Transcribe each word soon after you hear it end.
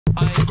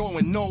I ain't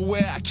going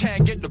nowhere, I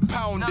can't get the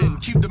pounding.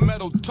 Keep the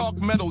metal talk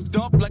metaled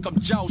up like I'm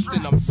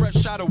jousting. I'm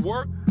fresh out of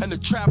work and the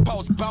trap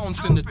house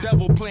bouncing. The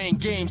devil playing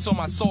games on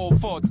my soul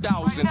for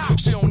 1,000.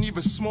 She don't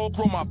even smoke,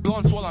 roll my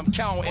blunts while I'm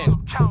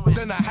counting.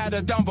 Then I had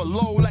her down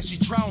below like she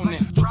drowning.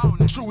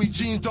 Chewy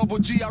jeans, double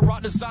G, I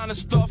rock designer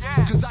stuff.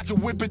 Cause I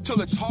can whip it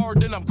till it's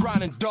hard, then I'm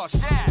grinding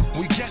dust.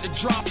 We get the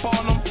drop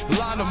on them,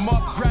 line them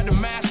up, grab the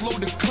mask,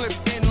 load the clip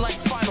in like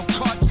Final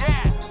Cut.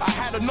 I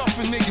had enough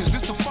of niggas,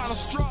 this the final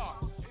straw.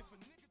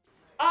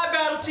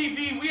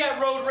 iBattleTV, we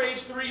at Road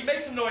Rage 3.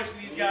 Make some noise for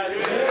these guys.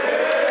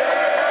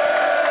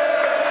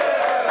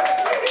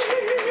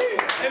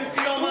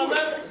 MC on my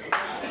left.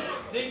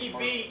 ZIGGY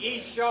B,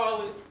 East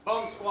Charlotte,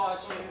 Bum Squad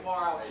shit,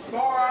 far out.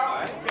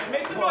 Okay,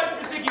 make some noise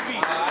for ZIGGY B.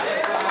 On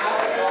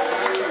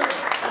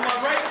my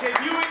right,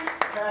 KPVs.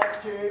 KASH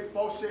KIDD,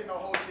 full shit, no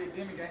whole shit,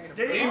 Demon Gang in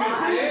the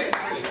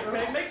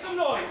Okay, make some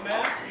noise,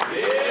 man.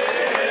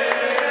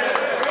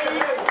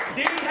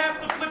 Didn't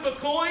have to flip a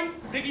coin.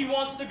 Ziggy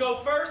wants to go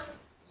first,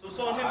 so it's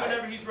on him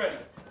whenever he's ready.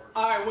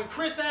 Alright, when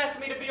Chris asked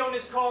me to be on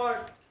this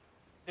card,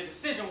 the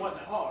decision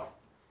wasn't hard.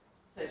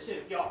 I said, shit,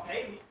 if y'all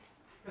pay me,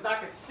 because I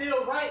can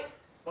still write,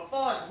 but as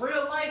far as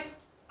real life,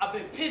 I've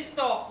been pissed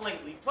off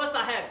lately. Plus,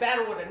 I had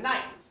Battle of the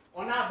Night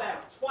on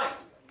iBattle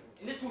twice.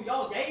 And this who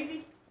y'all gave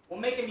me? Well,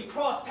 making me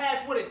cross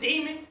paths with a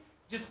demon,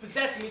 just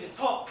possessed me to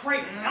talk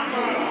crazy.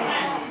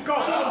 I'm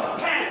going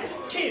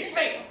kid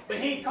fake, but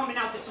he ain't coming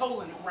out this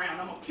hole in the ground.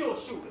 I'm a pure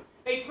shooter.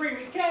 They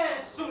screaming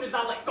cash as soon as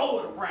I let go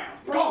of the round.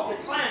 Bros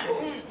and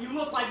clown. You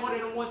look like one of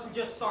them ones who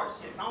just start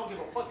shit, so I don't give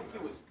a fuck if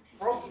you was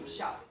grocery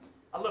shopping.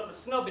 I left a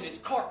snub in his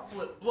cart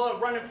flip,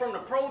 blood running from the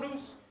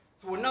produce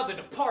to another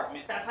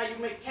department. That's how you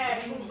make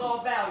cash lose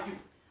all value.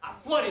 I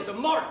flooded the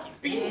market.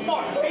 Be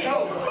smart, be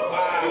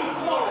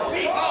smart,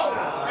 be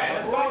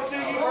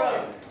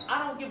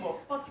I don't give a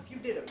fuck if you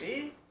did a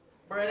bid.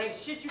 Bruh, it ain't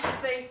shit you can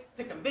say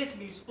to convince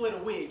me you split a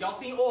wig. Y'all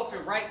seen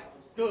Orphan, right?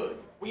 Good.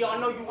 We all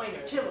know you ain't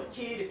a killer,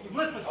 kid. If you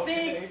live for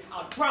Zig,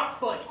 I'll drop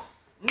buddy.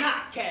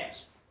 Not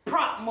cash.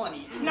 Prop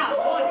money. It's not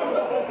funny.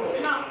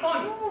 It's not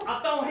funny. I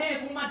throw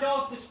hands with my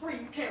dogs the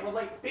street. You can't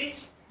relate,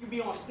 bitch. You be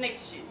on snake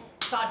shit.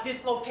 So I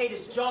dislocate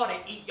his jaw to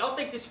eat. Y'all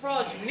think this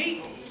fraud's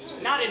unique?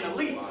 Not in the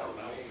least.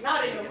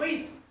 Not in the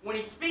least. When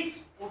he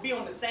speaks, we'll be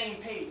on the same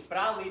page. But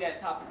I'll leave that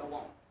topic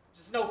alone.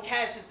 Just know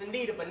Cash is in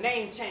need of a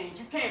name change.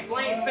 You can't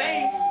blame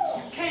fame.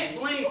 You can't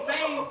blame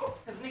fame.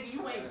 Cause nigga,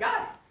 you ain't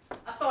got it.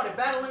 I started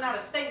battling out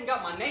of state and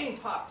got my name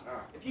popped.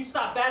 If you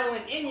stop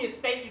battling in your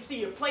state, you see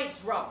your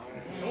plates drop.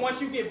 And once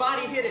you get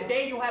bodied here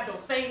today, you'll have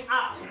those same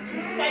options.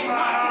 You stay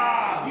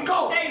mocking. You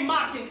stay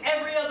mocking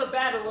every other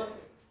battler.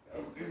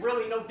 You're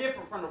really no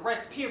different from the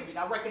rest, period.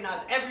 I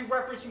recognize every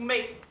reference you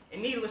make,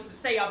 and needless to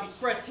say, I'll be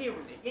stressed hearing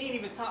it. You ain't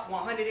even top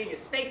 100 in your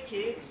state,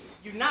 kid.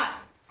 You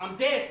not. I'm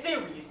dead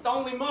serious. The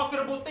only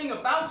marketable thing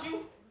about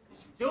you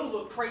is you do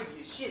look crazy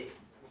as shit.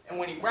 And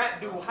when he rap,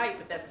 dude hype,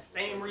 but that's the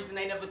same reason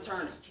they never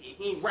turn a kid.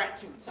 He ain't rap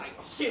too tight.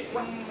 Shit,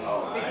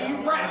 nigga,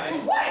 you rap too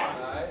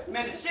what?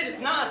 Man, the shit is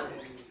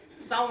nonsense.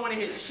 So I don't want to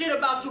hear shit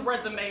about your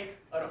resume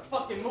or the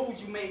fucking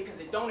moves you made, because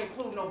it don't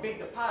include no big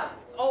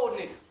deposits. Old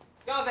niggas,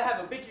 y'all ever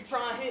have a bitch you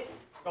try and hit?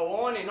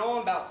 Go on and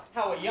on about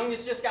how a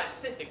youngest just got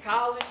sent to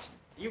college.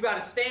 You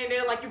gotta stand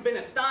there like you've been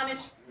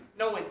astonished,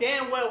 knowing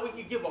damn well we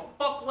could give a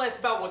fuck less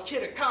about what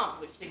kid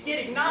accomplished. To get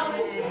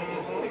acknowledged,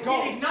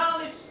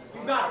 you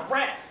gotta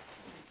rap.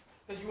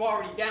 Cause you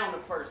already down to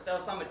first,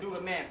 else I'ma do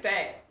the man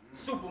bad.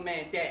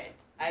 Superman dad.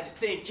 I had to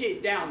send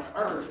kid down to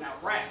earth, now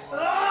rap.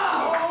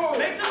 Oh!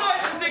 Make some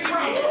noise for ZIGGY B.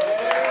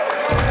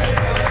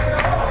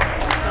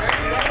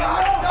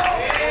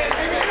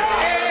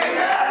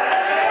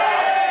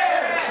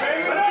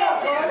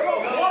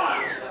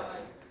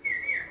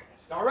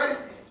 Y'all ready?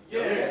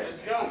 Yeah, let's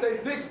go. I say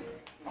Ziggy,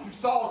 I'm from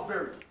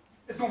Salisbury.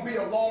 It's gonna be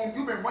a long,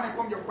 you've been running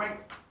from your rank.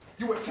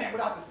 You a champ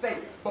without the say,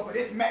 but for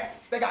this match,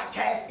 they got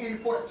cash in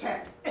for the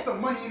champ. It's the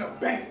money in the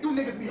bank. You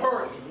niggas be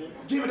hurt.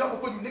 Give it up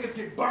before you niggas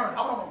get burned.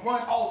 I wanna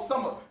run all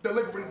summer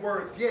delivering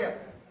words. Yeah,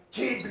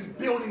 kid been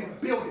building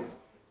and building.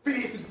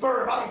 Phineas and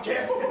Verb, I don't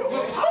care if it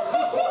looks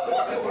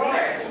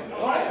higher.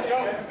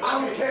 I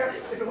don't care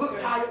if it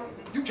looks higher.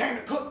 You came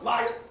to cook,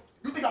 liar.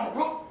 You think I'm a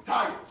rook?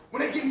 Tired.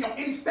 When they get me on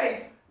any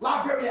stage,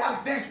 Library of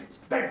Alexandria,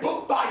 they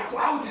book fire, so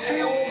how would you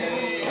feel?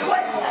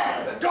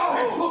 Go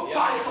and book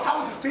fire, so how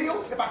would you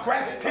feel? If I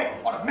grab the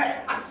tech on the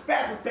mat, I can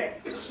spaz with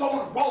that. It's a show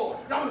on the road.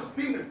 Y'all just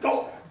being the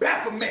dope.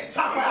 Baphomet,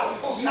 chop out.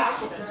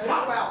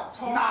 Chop out.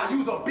 Nah,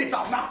 use a bitch,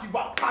 I'll knock you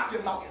out, cock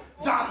your mouth.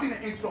 John Cena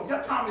intro.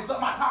 Your time is up,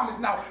 my time is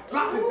now.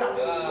 Glocks is out.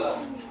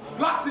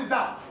 Glocks is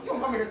out. You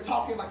don't come here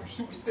talking like you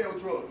shoot and sell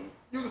drugs.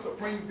 You the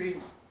supreme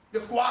being.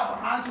 Your squad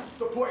behind you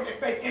supporting their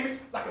fake image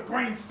like a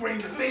green screen,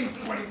 the thing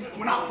screen.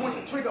 When I point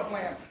the trigger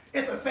plan,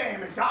 it's a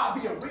saying, and God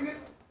be a witness.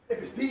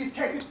 If it's these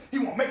cases, he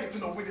won't make it to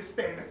no witness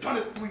stand. The gun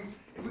is squeezed.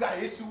 If we got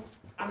an issue,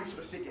 I make sure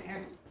the shit get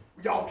handled.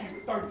 We all came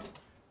with 30.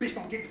 Bitch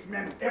don't get this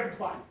man with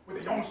everybody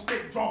with their own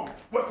stick drum.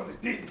 Welcome to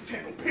Disney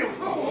Channel Pills.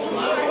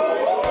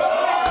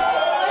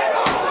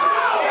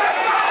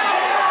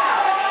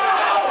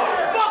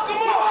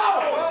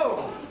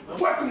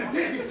 Welcome to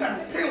Disney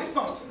Channel Pills,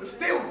 son. The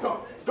still done.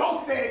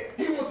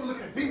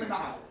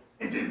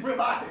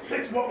 realize that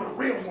sex wasn't a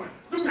real one.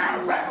 You be trying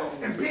to rap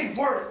and bend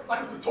words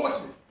like a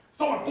contortionist.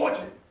 So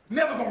unfortunate.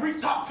 Never gonna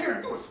reach top tier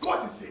and do a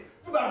scorching shit.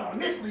 You better on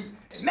this league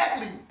and that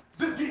league.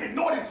 Just getting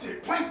ignored and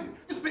shit. Plankton.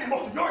 You spend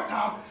most of your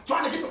time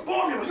trying to get the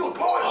formula. You a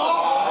card.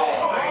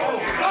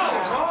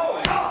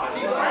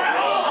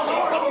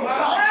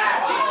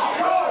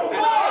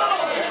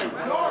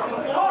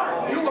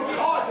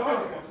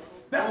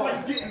 That's why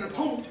you get in the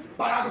tomb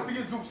biography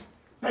of Zeus.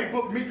 They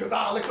booked me because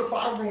I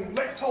electrified a room.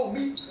 Lex told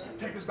me,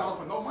 take this battle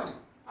for no money.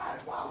 I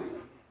asked why I leave.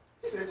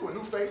 He said, to a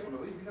new face on the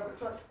league you never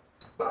touched.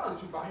 But I know the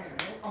truth by hand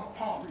in hand. I'm a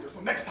palm reader,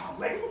 so next time,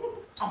 Lex,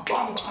 I'm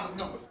bombing behind the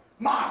numbers.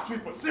 Mind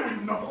sweeper,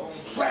 serial number.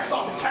 Scratched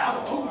off the cow,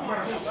 the tool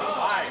brandy.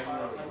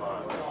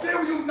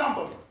 Serial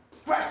number.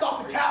 Scratched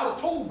off the cow,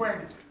 the tool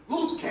brandy.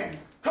 Loose candy.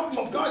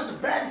 Couple more guns in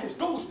the bag and his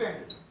dual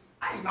standards.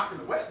 I ain't knocking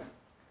the Western.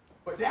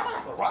 But damn, I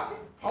got the rocket.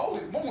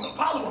 Holy moon,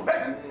 Apollo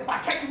 11. If I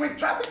catch you in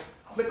traffic,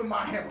 I'll lift in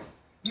my hammer.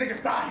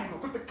 Niggas die handle,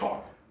 with the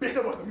car. Bitch,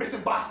 that was the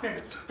missing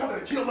bystanders. Coming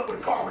to kill up with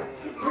a car with.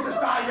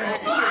 Bitches die handle.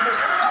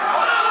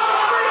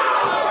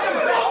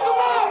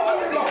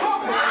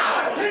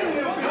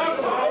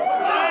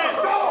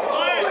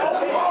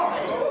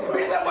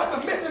 Bitch, that was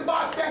the missing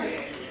bystanders.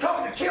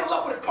 Coming to kill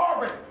up with a car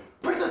with.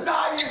 Princess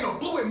Diana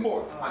blew it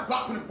more. My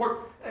Glock couldn't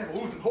work. And a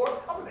losing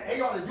whore. I was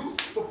the AR to use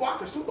before I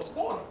could shoot the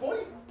 4 and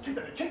 40. Keep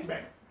that a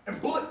kickback.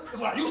 And bullets is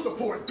what I used to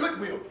pour. It's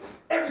Goodwill.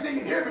 Everything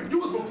in here been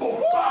used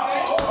before. Who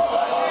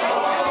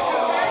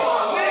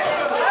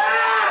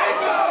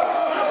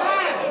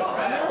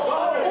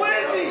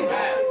is he?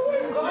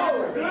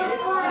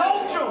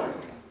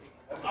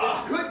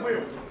 It's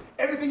Goodwill.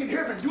 Everything in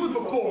here been used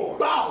before.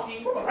 Bow.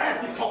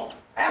 Basket caught.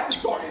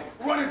 After dark.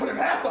 Running with him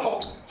half the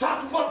hole.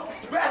 Chopped him up.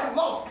 Spaz and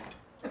lost.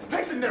 It's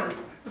Pictionary.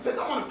 Since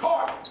I'm on the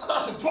card, I thought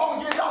I should draw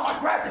and get out my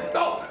graphic.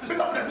 No, bitch, I'm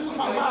gonna lose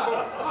my mind.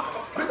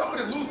 Bitch, I'm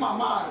gonna lose my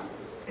mind.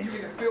 And you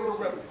can feel the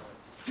rebels.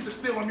 Keep it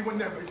still on me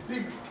whenever it's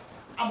demons.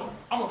 I'm a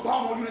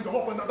bomb on you and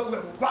go up another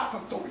level. Block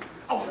some to me.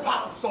 I will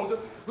pop you, soldier.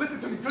 Listen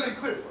to me good and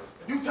clear.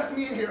 If you touch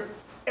me in here,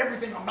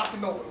 everything I'm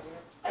knocking over.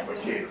 I'm a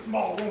kid in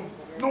small rooms.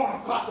 Knowing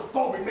I'm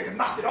claustrophobic, nigga,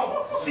 knock it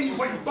over. See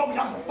where you throw me,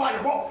 I'm gonna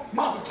fire off.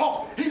 Miles will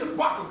talk. He just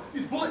rock them.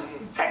 These bullets,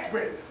 text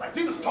red. Like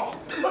Jesus talking.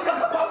 These bullets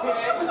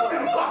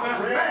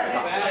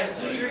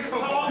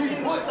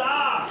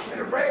and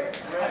the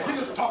reds, like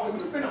Jesus talking. We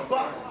spin a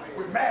block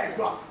with mad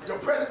blocks. Your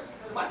presence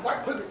is like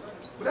white privilege.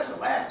 But that's your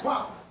last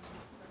problem.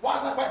 Why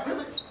is that white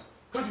privilege?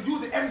 Because you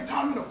use it every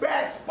time you're in a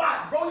bad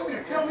spot. Bro, you mean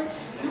to tell me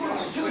you went on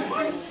a killing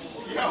spree?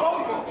 Bro,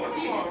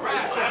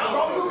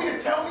 you mean to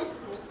tell me you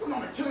went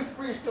on a killing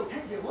spree and still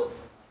can't get looks?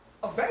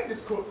 Evade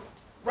this crook.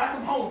 Rack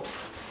him home.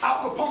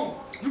 Al Capone.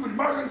 You been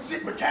murdering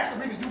shit, but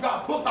Castorina, you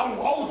got booked. I won't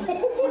hold you.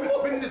 We've been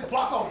spinning this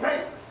block all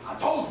day. I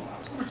told you.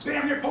 We was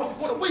damn near posted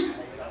for the week.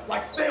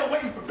 Like Cell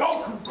waiting for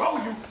Goku, bro.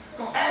 You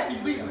gonna ask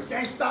these leaders the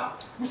game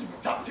stop. We should be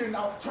top tier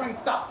now. Train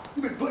stop.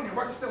 You been putting in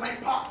work and still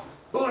ain't pop.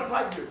 Buzz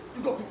Lightyear.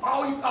 You go through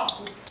all these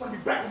obstacles, gonna be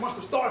back amongst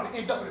the stars and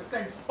end up in the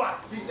same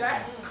spot.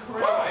 That's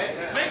crazy.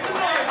 Make some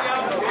noise,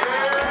 y'all.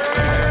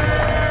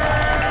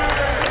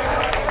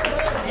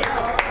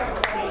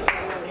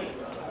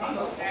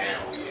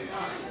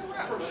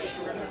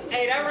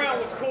 Hey, that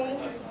round was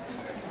cool.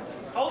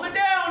 Hold it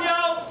down,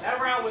 yo. That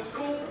round was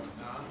cool.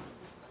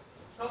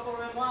 Couple of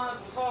them lines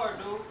was hard,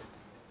 dude.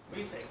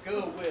 We said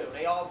Goodwill.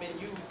 They all been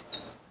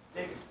used.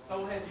 Nigga,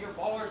 so has your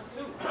bars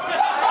too.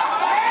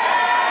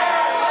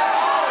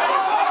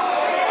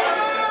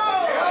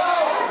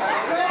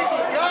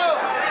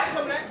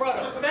 Bro,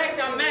 the fact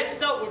I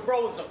matched up with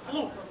bro is a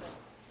fluke.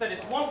 So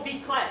this won't be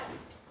classic.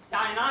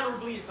 Dying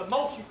honorably is the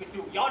most you can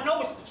do. Y'all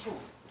know it's the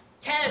truth.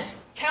 Cash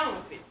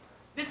counterfeit.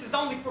 This is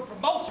only for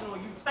promotional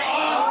use. Turn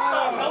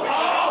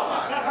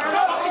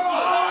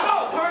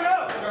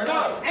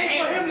up.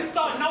 Ain't for him to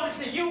start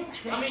noticing you.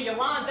 I mean, your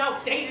line's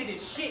outdated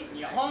as shit. In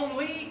your home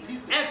league,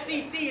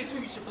 FCC is who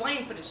you should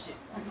blame for the shit.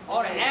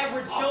 All the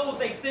average Joes,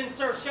 they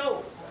censor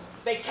shows.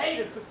 They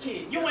cater for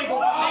kids. You ain't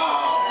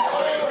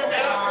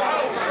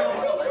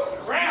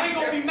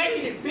gonna be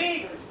making it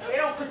big. They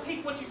don't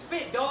critique what you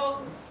spit,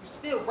 dog. You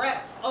still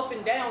raps up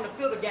and down to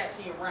fill the gaps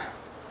in your round.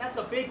 That's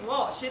a big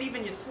loss. Shit,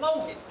 even your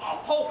slogan.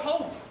 Hulk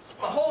Hogan.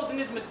 The holes in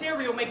this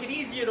material make it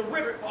easier to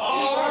rip.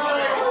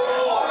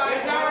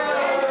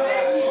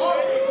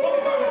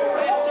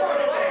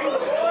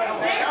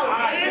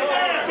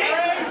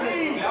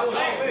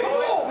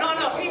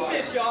 No, peep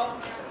this, y'all.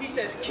 He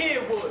said the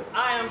kid would.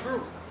 I am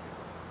Groot.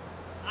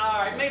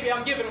 Alright, maybe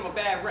I'm giving him a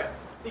bad rep.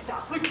 At least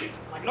I'll sleep it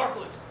like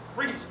narcolepsy.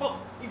 Breathing as fuck.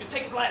 Even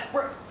take his last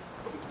breath.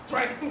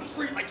 Dragging through the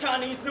street like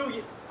Chinese New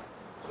Year.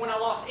 So when I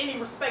lost any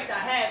respect I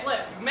had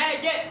left, you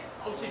mad yet?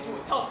 Oh shit, you a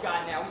tough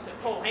guy now. We said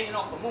pole hanging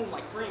off the moon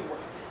like DreamWorks.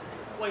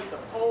 Wait, the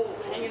pole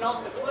hanging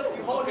off the cliff?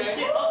 You holding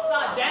shit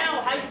upside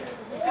down? How you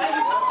still a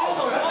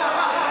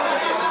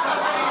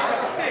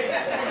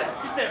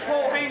You said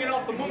pole hanging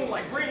off the moon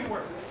like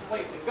DreamWorks.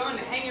 Wait, the gun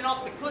hanging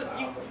off the cliff?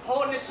 You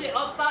holding this shit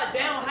upside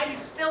down? How you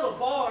still a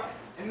bar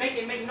and make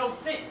it make no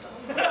sense?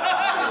 Come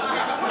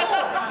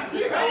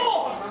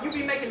on! You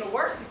be making the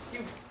worst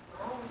excuse.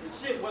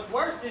 Shit, what's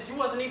worse is you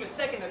wasn't even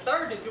second or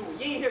third to do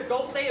it. You ain't hear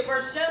Go Say It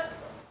versus Chef?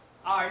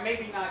 Alright,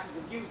 maybe not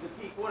because the views are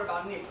peak. What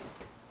about Nick?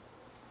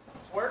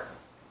 Twerk?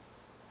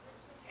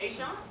 Hey,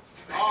 Sean?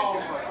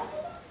 Oh,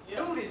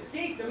 dude is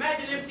geeked.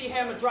 Imagine MC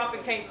Hammer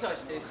dropping Can't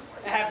Touch This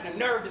and having the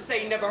nerve to say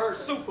he never heard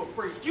Super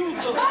Freak. You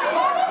the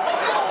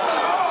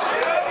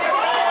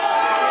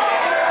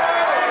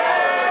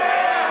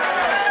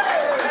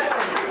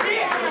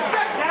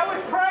that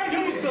was crazy.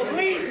 He was the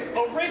least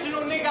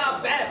original nigga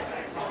I best.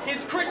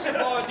 His Christian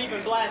bars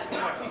even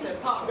blasphemous. He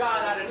said, "Pop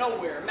God out of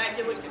nowhere,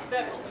 immaculate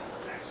conception."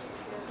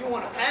 You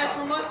want to pass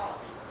from us?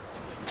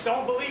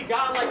 Don't believe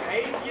God like an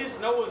atheist,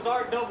 Noah's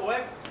Ark, double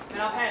X,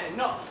 and I've had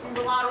enough. We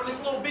relied on this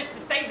little bitch to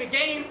save the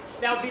game,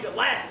 that would be the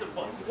last of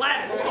us.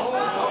 Ladder talk.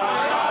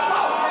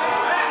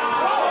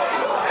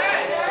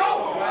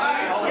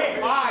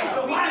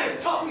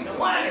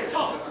 Ladder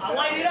talk. I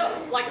light it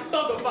up like a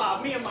thugger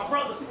vibe. Me and my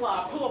brother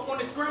slide. Pull up on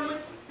this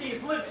gremlin, see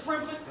his lips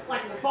trembling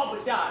like when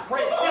Bubba died.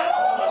 Red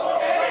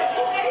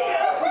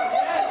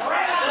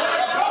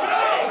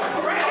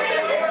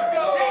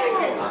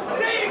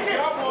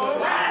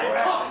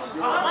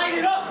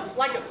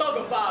like a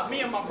thugger vibe.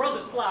 Me and my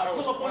brother slide.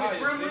 Pull up on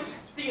his gremlin,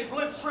 see his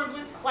lips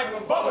trembling like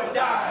when Bubba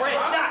died. Red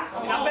dot.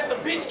 And I bet the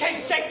bitch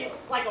can't shake it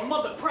like a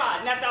mother cried.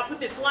 And after I put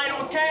this light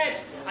on Cash,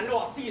 I know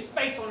I'll see his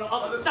face on the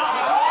other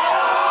side.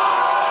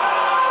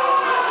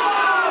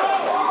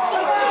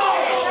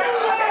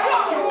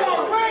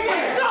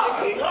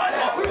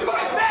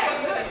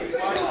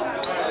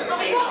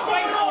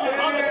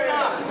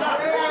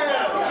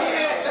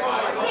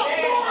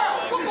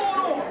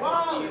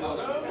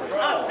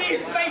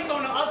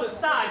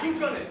 You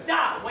gonna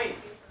die. Wait,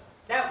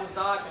 that was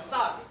odd.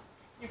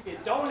 You can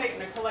donate in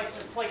the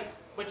collection plate,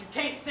 but you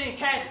can't send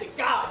cash to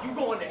God. You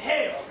going to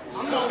hell.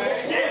 I'm going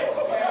to jail.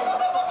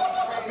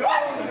 What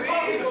you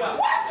talking about?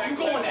 What? You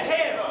going to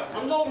hell.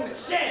 I'm loading the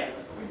shell.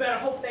 You better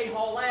hope they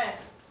haul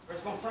ass, or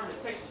it's gonna turn to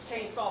Texas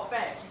Chainsaw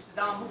Fast. You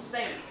Saddam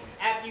Hussein.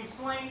 After you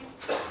slain,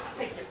 I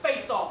take your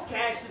face off,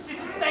 Cash. The shit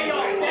you say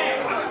off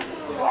there. That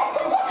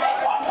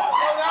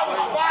was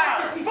fire.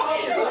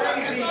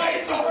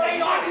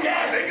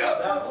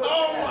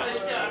 Oh my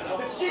God.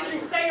 The shit you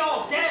say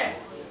off gas.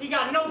 He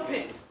got no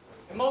pin.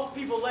 And most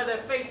people let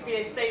their face be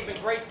their saving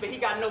grace, but he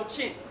got no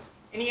chin.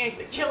 And he ain't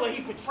the killer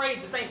he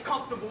portrayed, just ain't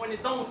comfortable in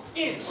his own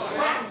skin.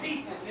 Rap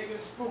decent, nigga.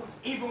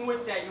 Even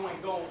with that, you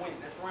ain't gonna win.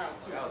 That's round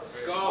two. Let's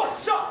go.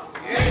 What's up?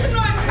 Make some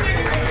noise,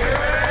 nigga.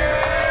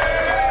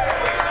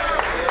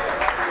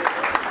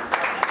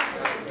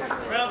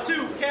 Round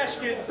two, Cash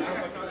Kid.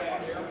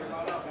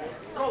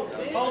 Hold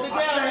it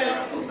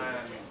down, man.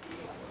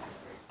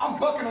 I'm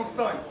bucking on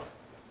son.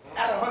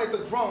 At 100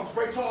 the drums,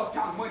 Ray Charles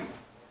counting money.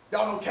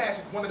 Y'all know Cash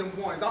is one of them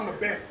ones. I'm the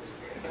best.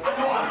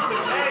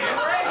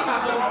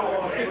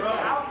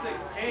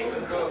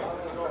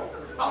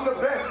 I'm the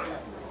best.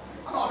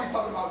 I know I be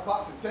talking about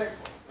box and text,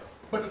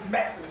 but it's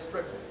Max in the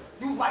stretcher.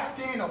 You light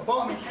skinned, a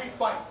bum, and can't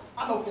fight.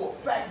 I know for a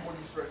fact when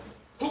you stressing.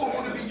 Who would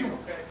want to be you?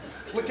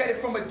 Look at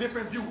it from a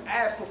different view.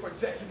 Astral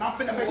projection. I'm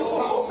finna make a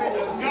proper mess.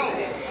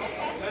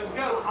 Let's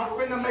go. I'm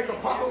finna make a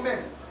proper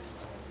mess.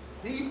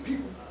 These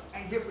people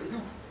ain't here for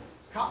you.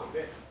 Copper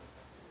best.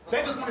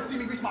 They just want to see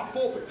me reach my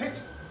full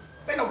potential.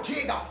 They know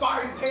kid got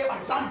fire in his head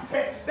like Johnny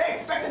Test. They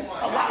expecting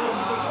a lot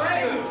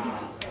from me.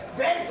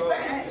 They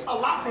expecting a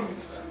lot from me.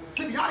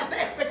 To be honest,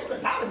 they expect you to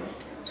die to me.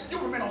 You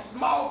remember on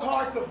small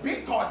cars to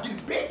big cars,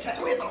 getting big cash.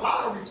 You hit the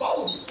lottery,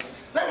 follow me.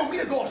 They want me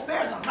to go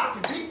upstairs and I'm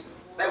knocking deep.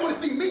 They want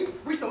to see me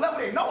reach the level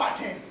they know I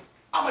can.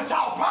 I'm a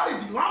child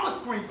prodigy, llama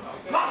scream,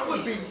 gospel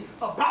beats,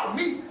 about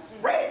me,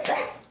 red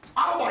text,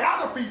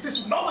 autobiography, since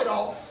you know it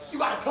all. You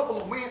got a couple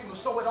of wins to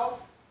show it off,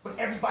 but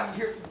everybody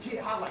here some kid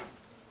highlights.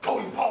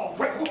 Cody Paul,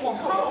 great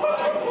performance.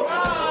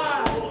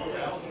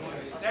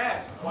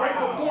 Great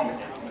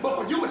performance, but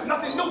for you it's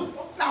nothing new.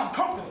 Now I'm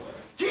comfortable.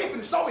 Kid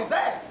finna show his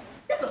ass.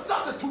 It's a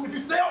substitute if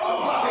you sell on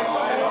the block.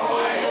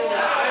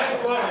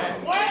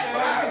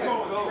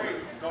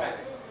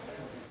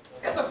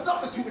 It's a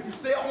substitute if you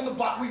sell on the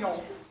block, we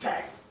know.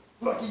 Tax.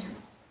 Lucky you.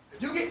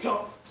 If you get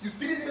tough, you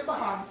see these niggas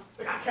behind,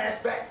 they got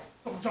cash back,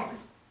 so I'm jumping.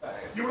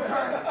 You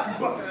return, you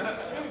bucket.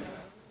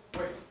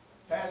 Wait,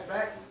 cash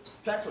back,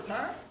 tax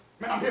return?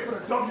 Man, I'm here for the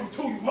W2,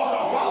 you loaded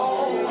on ballers.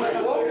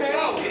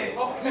 Okay.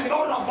 You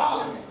loaded on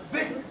ballers.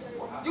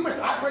 Ziggy, you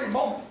Mr. I create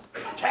moments.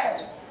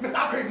 Cash, Mr.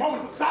 I create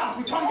moments of silence.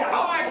 We come to your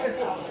house.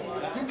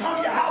 You come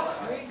to your house.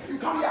 You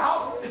come to your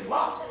house, it's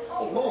locked.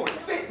 Oh Lord,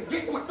 shit, to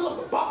get you and fill up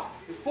the box.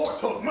 It's 4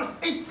 tub, months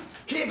eat.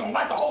 Kid gonna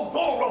light the whole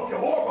door rope, you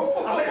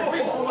horrible. I let it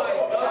read.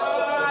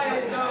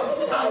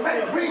 I let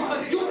it read.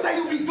 You say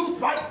you be Deuce,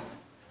 right?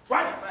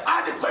 Right?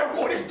 I declare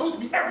war, this Deuce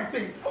be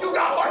everything. You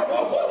got heart.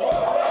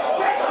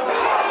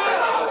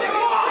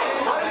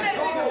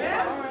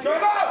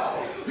 Turn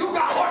up! You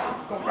got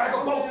heart. Gonna drag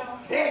them both.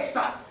 Dead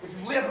shot. If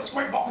you live, a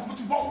straight ball is what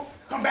you want.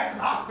 Come back to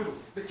the hospital.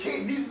 The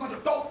kid needs on your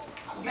throat.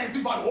 I just named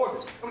 3 vital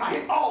organs. And when I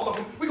hit all of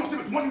them, we gonna see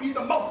which one you need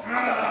the most.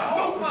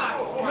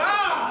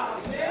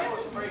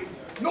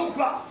 No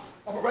block.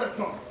 I'm a Beretta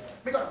gun.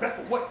 Make our best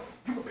for what?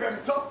 You prepared me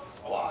tough?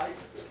 Oh, alright.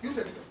 You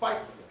said you could fight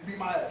and beat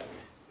my ass.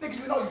 Nigga,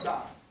 you know you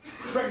died.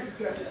 Pregnancy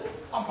test.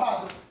 I'm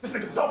positive. This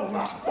nigga double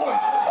line.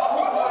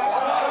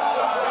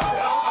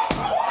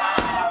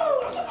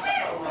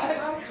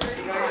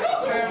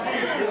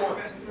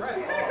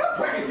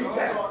 Pregnancy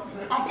test.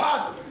 I'm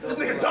positive. This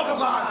nigga double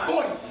line.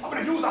 40. I'm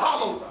gonna use a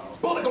hollow.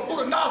 Bullet go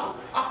through the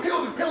nozzle. I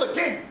peeled and peel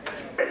again.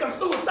 Bitch, I'm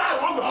suicidal.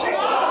 I'm the bitch.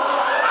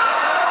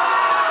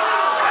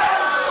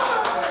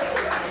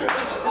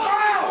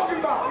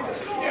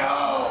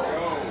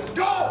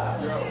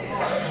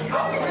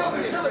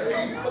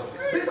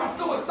 Bitch, I'm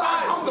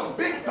suicidal. I'm the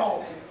big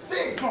dog.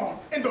 Sig gone.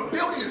 And the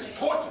building is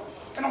torture.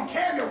 And I'm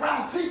carrying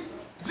around teeth.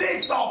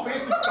 Jigsaw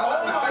business,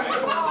 dog.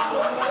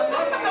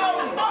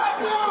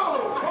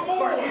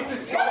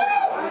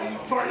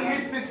 For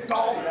instance,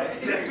 dog,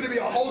 there's gonna be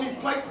a holy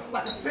place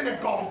like a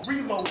synagogue.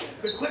 Reload.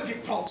 The clip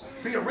get tossed.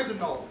 Be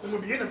original. It will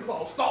be in the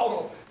claw. Sawed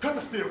off. Cut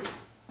the steel.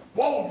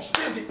 Whoa, you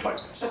still get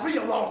cut.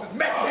 Sharia laws is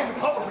Mac 10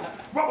 hovering.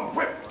 Rubber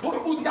grip. Pull the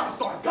Uzi out and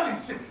start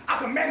gunning shit. I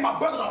command my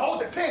brother to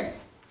hold the 10.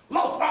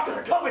 Lost Ark of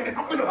the Covenant.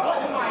 I'm finna blow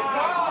this.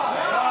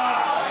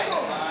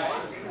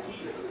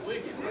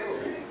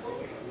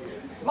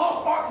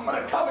 Lost Ark of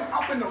the Covenant.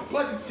 I'm finna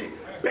bludgeon shit.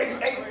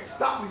 Baby 8,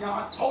 stop me,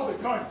 y'all. Hold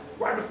the gun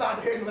right beside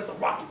the head and let the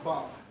rocket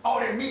bomb. All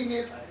that mean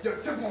is your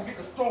temple won't get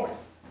destroyed.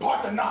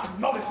 Parthenon, you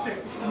know this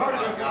shit. Murder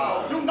she,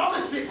 you know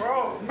this shit,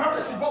 bro.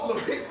 Murder she, both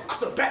little bitch. I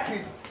should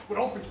backhand you with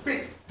open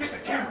fist. Get the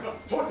camera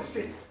towards this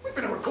shit. We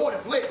finna record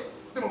this lit.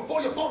 Then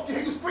before your folks can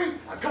hear you scream,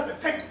 I cut the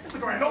tape.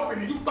 Instagram ain't open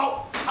and you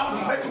thought I was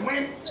gonna let you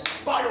win.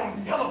 Fire on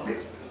the hella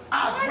bitch.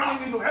 I'll drown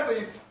you in no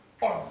evidence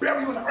or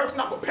bury you in the earth and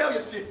not propel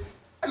your shit.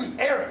 I use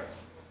air,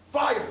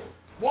 fire,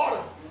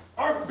 water,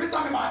 earth. Bitch,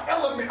 I'm in my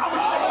element. I'm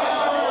gonna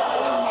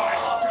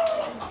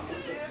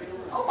say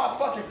oh my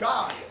fucking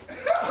God.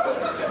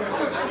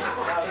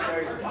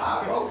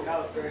 Wow, bro.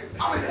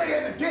 I'm gonna say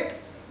as a dick.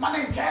 My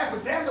name Cash,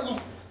 but damn the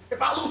loot.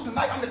 If I lose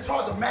tonight, I'm in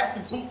charge of mask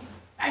and boots.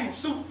 I ain't gonna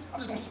shoot. I'm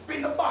just gonna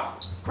spin the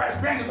box. Crash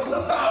bang the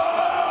little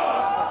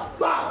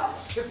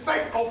his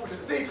face open, the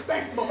Zig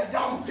stay smoking.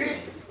 Y'all don't get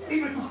it.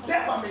 Even through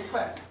death, I make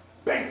class.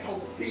 Bang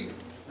told the demon.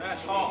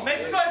 That's all. Make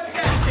some noise for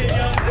Cash Kid,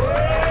 yo.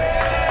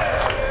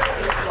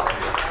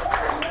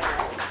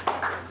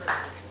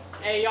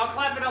 Hey, y'all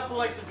clap it up for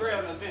like some drill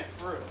in the event,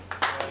 for real.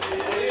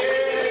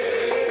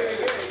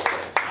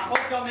 I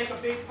hope y'all make a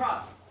big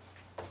profit.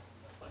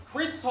 But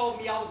Chris told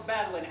me I was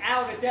battling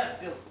out of death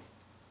building.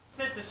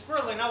 Sent the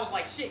Skrilla and I was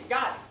like, shit,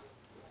 got it.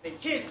 Then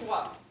kid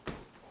swap.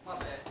 My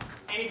bad.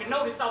 Ain't even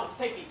notice I was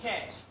taking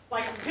cash.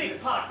 Like a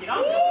pickpocket.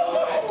 I'm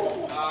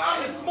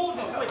as smooth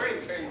as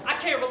quick. I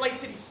can't relate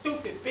to these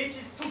stupid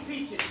bitches.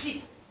 2-piece and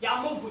cheap.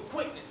 Y'all move with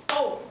quickness.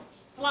 Forward.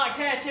 Slide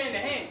cash hand to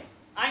hand.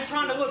 I ain't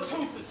trying to look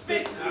too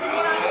suspicious. See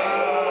what I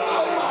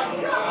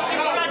do?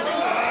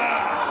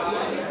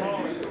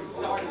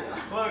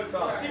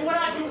 See what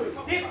I do is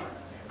different.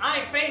 I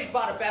ain't fazed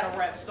by the battle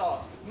rap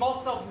stars, because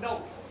most of them know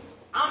me.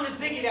 I'm the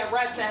Ziggy that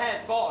raps that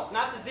has bars,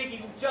 not the Ziggy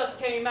who just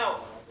came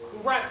out, who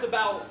raps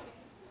about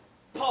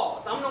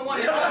pause. I'm the one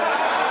that...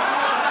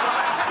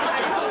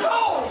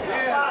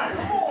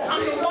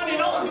 I'm the one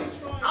and only.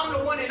 I'm the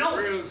one and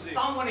only. So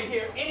I want to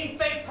hear any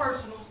fake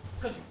personals,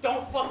 because you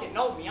don't fucking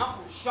know me. I'm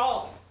from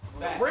Charlotte.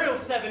 The real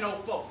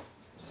 704.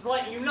 Just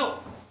letting you know.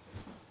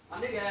 My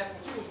nigga asked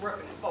what you was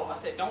repping it for. I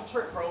said, don't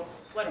trip, bro.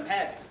 Let him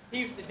have it. He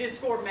used to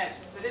Discord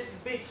matches, so this is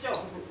big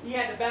show. He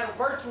had to battle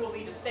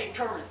virtually to stay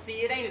current.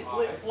 See, it ain't his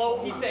lit flow.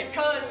 He said,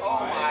 cuz. Oh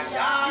my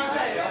God. He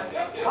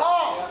said,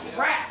 talk,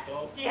 rap.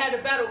 He had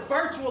to battle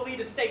virtually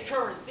to stay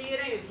current. See, it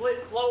ain't his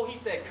lit flow. He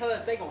said,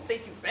 cuz, they gonna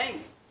think you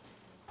banging.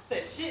 I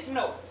said, shit,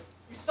 no.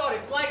 You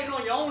started flagging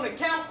on your own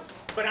account,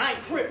 but I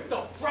ain't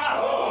crypto.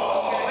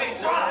 Drop. Wait,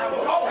 drop.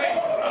 Go ahead.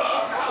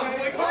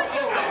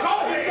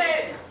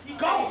 He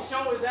said he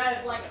show his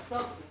ass like a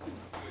substance.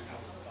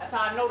 That's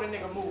how I know the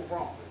nigga move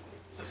wrong.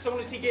 So as soon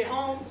as he get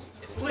home,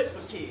 it's lit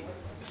for kid.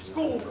 The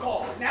school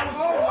call. Now it's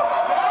what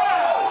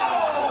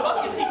the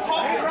fuck is he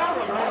talking around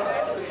with?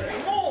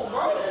 Come on,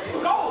 bro.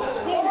 Go. The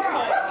school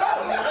call.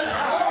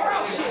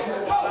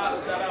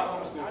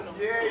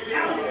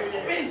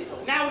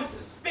 Now he's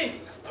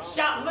suspended. I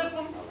shot lift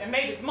him and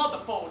made his mother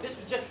fold. This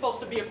was just supposed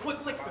to be a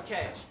quick lick for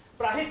cash.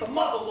 But I hit the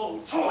mother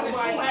load. Chewing his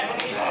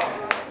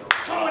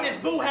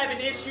boo having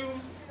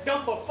issues.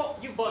 Dump a fuck.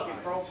 You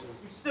bugging, bro.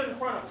 You stood in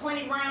front of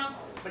plenty rounds.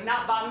 But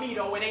not by me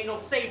though, it ain't no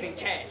saving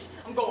cash.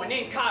 I'm going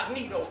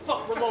incognito,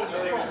 fuck reloading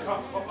the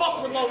chrome.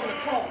 Fuck reloading the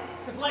chrome.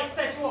 Cause Lex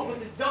set you up with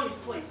this dummy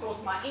plate, so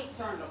it's my ink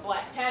turned to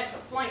black, cash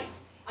or flame.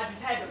 I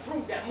just had to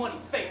prove that money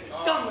fake, a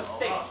dumb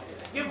mistake.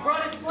 Your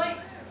brother's plate?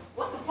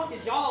 What the fuck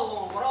is y'all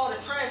on with all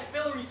the trash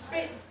fillery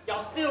spit?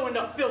 Y'all still end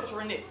up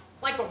filtering it.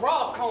 Like a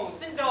raw cone,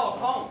 send dog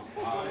home.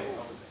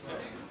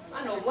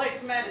 I know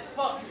Lex mad as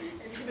fuck.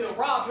 You been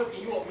Rob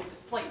hooking you up with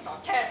this plate.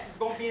 Thought cash was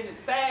gonna be in his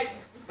bag.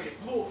 But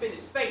it blew up in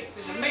his face.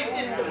 And to make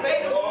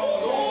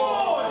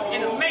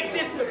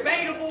this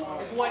debatable,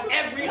 is what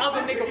every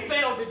other nigga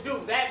failed to do.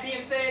 That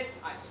being said,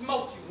 I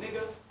smoked you,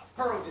 nigga. I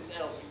pearled this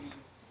L for you.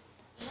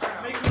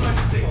 Make some noise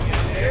for Ziggy.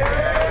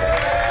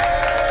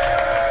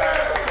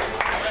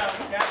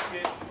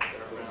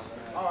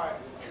 All right.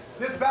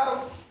 This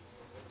battle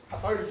I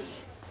 30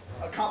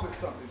 accomplished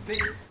something.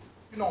 Ziggy,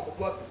 you're known for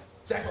bluffing.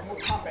 Jackson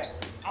Mortal Kombat,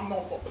 I'm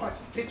known for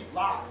punching, hit you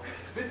live.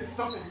 This is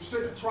something you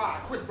should have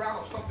tried. Chris Brown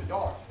will stump the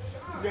yard.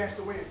 You danced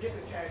away to get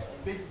the cash,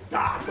 then you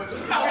died. But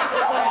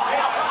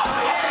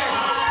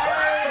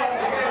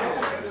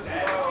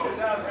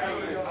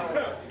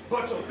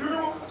your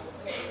funeral,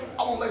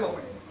 I won't lay low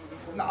with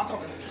you. Nah, I'm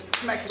talking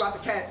smack you out the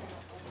casket,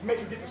 make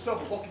you get the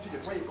shovel, walk you to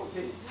your grave, go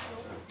get it.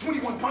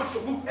 21 guns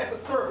salute at the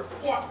service,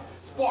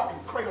 sparking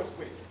Kratos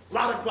with it.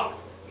 Lot of blocks,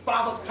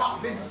 5 up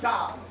top, then you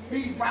die.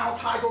 These rounds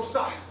hydro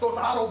shot, so it's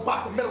an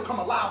auto-bot, the metal come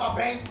alive. I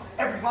bang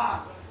every line.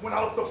 When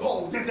I up the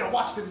pole, Denzel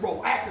Washington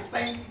roll. Act the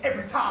same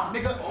every time,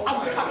 nigga. I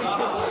will cock and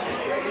pull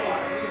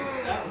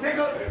it.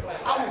 Nigga,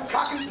 I will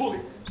cock and pull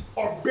it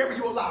or bury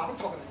you alive. I'm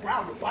talking the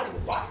ground, your body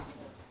will rock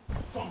you.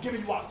 So I'm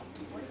giving you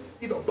options.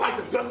 Either bite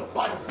the dust or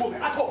bite a bullet.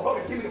 I told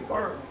Brother, give me the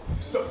burn.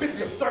 The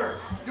 50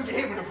 absurd. You can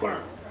hit with the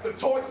burn. The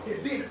toy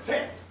is in the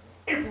test.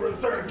 Emperor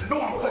Zerd, you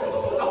know I'm clutching.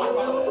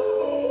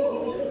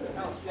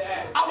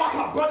 I watch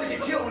my brother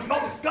get killed with no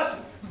discussion.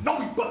 You know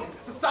we bucking.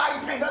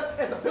 Society paint us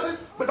as the villains,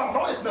 but don't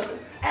notice nothing.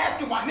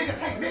 Asking why niggas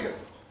hate niggas.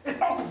 It's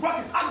Uncle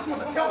Ruckus. I just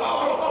want to tell my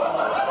story.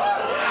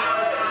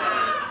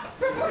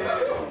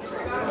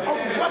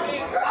 Uncle Ruckus,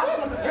 I just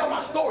want to tell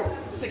my story.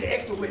 This nigga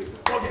extra lit.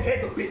 Throw your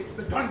head to bitch.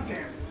 The gun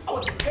jam. I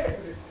was prepared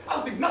for this. I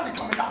don't think nothing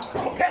coming out.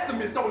 I'm a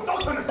pessimist, though. It's no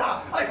turn to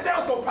die. I let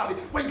shells go probably.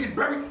 When you get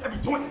buried, every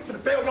joint gonna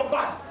fail your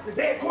body. The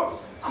dead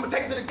corpse, I'm gonna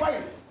take it to the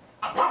grave.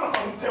 I promise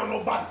I won't tell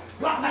nobody.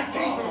 Block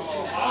 19.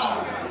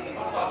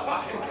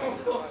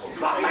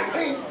 Block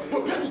 19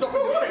 put pistols up in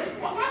your face.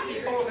 Block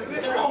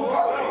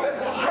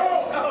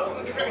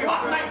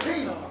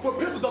 19 put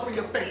pistols up in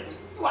your face.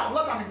 You out of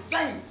luck, I'm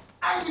insane.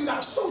 I ain't even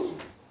gotta shoot you.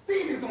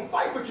 These niggas don't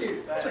fight for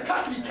kids. It's a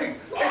custody case.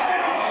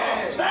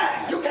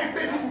 You can't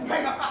finish what you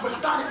pay.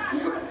 Masonic,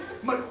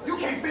 you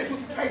can't finish what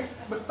you pay.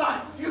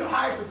 Masonic, you the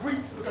highest degree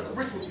because the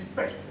rituals be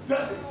fake.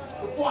 Dustin,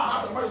 before I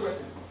hide the murder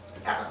weapon,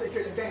 after I take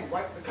care of the game,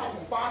 right? The cops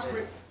on 5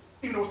 prints,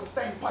 even though it's a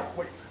stained pipe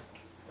weight.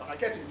 Y'all not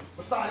catching me.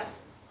 Masonic,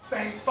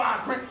 stained,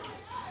 5 prints.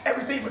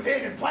 Everything was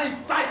hidden in plain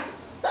sight.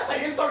 That's how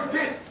you insert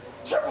this.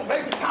 Triple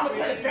agent,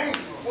 complicated game.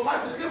 Well,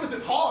 life with Silvers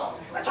is hard.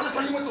 They're trying to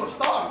turn you into a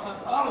star.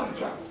 I was in the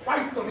trap,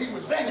 fighting some, even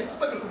with Xanax,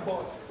 flipping some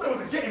balls. But it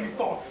wasn't getting me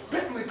far.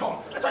 Pistol in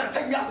car. They're trying to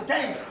take me out the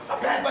game. I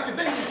bad like a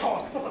Xanax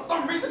car. But for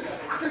some reason,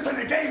 I couldn't turn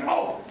the game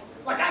off.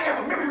 Like I ain't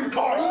have a memory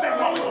card. You make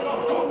moments.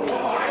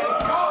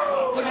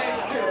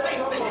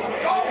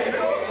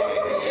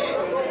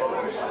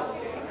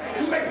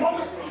 You make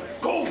moments.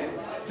 Cool.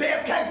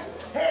 JFK.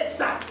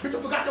 Headshot. Bitch, I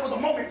forgot there was a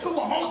moment too.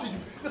 I'm on to you.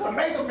 This a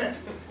major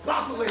message.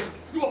 Gospel ladies.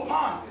 You a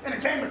pawn in a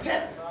game of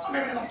chess. I'm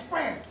in and I'm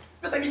spraying.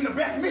 This ain't even the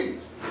best me.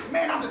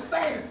 Man, I'm just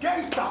saying, it's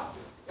GameStop.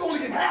 You only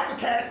get half the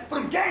cash for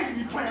them games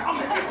you be playing. I'm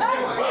the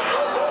instigator.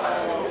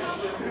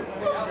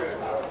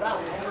 That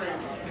was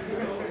crazy.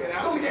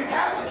 You only get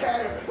half the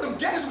cash for them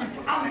games you be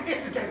playing. I'm the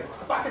instigator.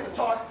 If I catch a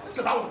charge, it's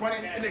because I was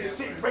running and niggas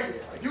sitting ready.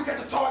 If you catch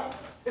a charge,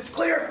 it's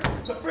clear.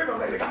 The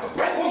defibrillator got the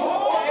best me.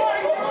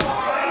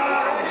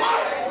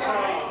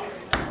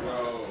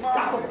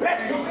 Got the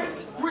best me.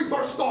 3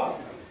 burst starters.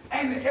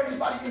 Aimed at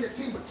everybody in the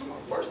team but 2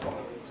 first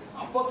targets.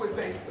 I fuck with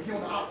Zay, but you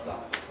on the outside.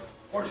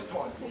 First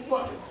target, so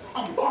fuck it.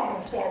 I'm bombing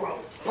on Far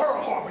Out.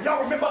 Pearl Harbor,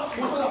 y'all remember?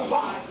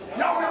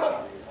 Y'all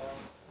remember?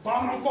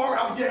 Bombing on Far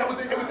Out, yeah, it was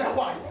in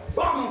Hawaii.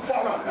 Bombing on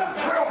Far Out.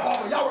 Pearl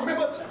Harbor, y'all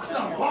remember? I said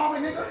I'm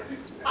bombing, nigga.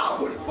 I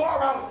put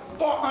Far Out,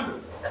 far under.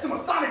 That's a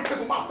Masonic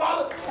temple. My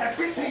father had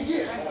 15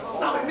 years.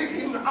 Solid nigga,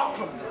 he was an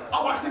outcome.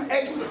 I watched him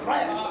age through the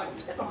grass.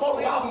 It's a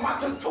photo album, I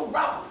took 2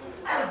 routes.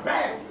 I had a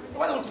bag.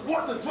 Whether it was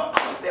sports or drugs,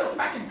 I was still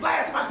smacking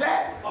glass. My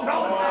dad, my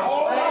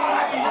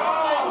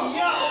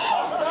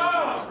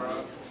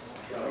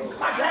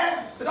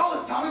dad did all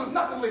this time, it was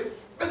nothing lit.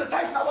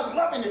 Visitation, I wasn't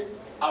loving it.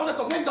 I was at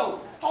the window,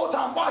 whole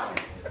time watching.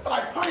 It felt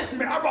like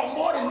punishment. I wrote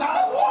more than 9. I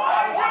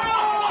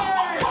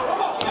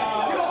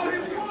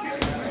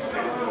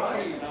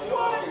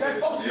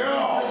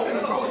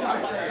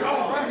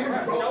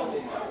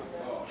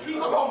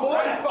wrote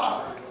more than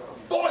 5.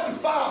 4s and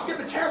 5s, get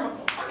the camera.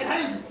 I can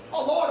hang you.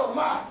 Oh Lord, oh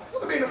my. You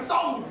could be in a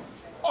song movie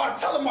or a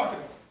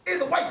telemarketer.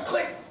 Either way,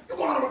 click. You're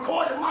going on a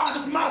recorded line.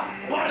 This is my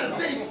part of the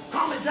city.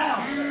 Calm it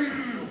down.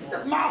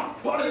 That's my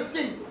part of the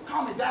city.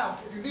 Calm it down.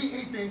 If you need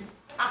anything,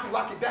 I can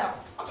lock it down.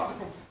 I'm talking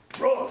from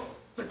drugs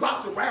to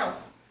Glocks to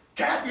rounds.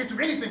 Cash can get you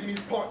anything in these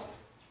parts.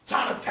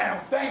 Chinatown,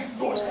 things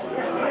scorched.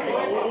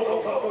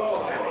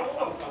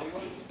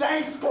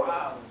 Things scorched.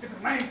 It's a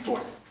main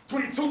torch.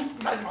 22,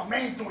 not even my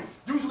main joint.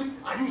 Usually,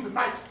 I use the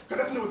knife,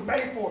 because that's what it was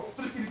made for.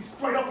 So this can be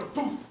straight up or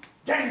deuce.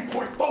 Game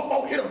point,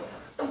 fofo, hit them.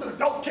 Them to the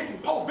dope kicking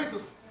pole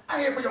victims. I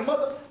ain't here for your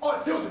mother or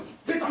the children.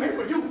 Bitch, I'm here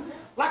for you,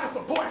 like a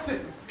support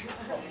system.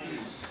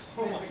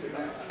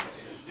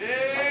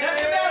 Yeah.